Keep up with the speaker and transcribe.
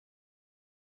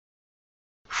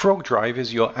FrogDrive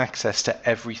is your access to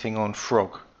everything on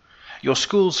Frog. Your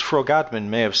school's Frog admin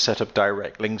may have set up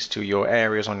direct links to your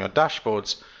areas on your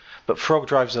dashboards, but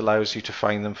FrogDrive allows you to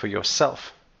find them for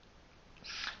yourself.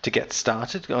 To get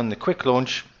started on the quick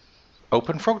launch,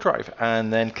 open FrogDrive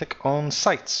and then click on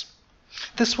Sites.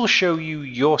 This will show you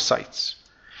your sites.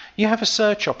 You have a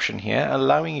search option here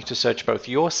allowing you to search both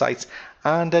your sites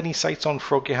and any sites on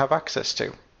Frog you have access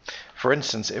to. For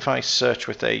instance, if I search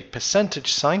with a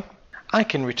percentage sign, I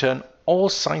can return all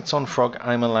sites on Frog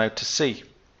I'm allowed to see.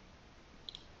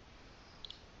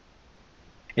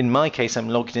 In my case, I'm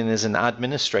logged in as an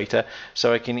administrator,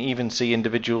 so I can even see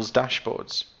individuals'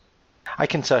 dashboards. I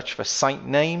can search for site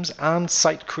names and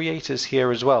site creators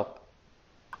here as well.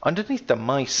 Underneath the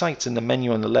My Sites in the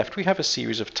menu on the left, we have a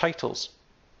series of titles.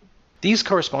 These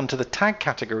correspond to the tag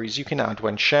categories you can add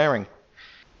when sharing.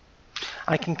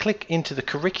 I can click into the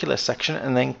curricula section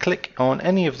and then click on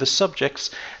any of the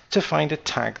subjects to find a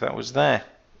tag that was there.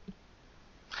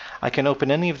 I can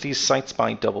open any of these sites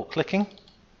by double-clicking,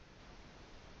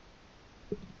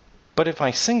 but if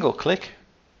I single-click,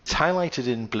 it's highlighted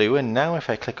in blue, and now if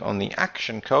I click on the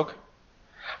action cog,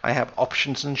 I have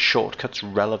options and shortcuts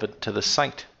relevant to the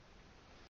site.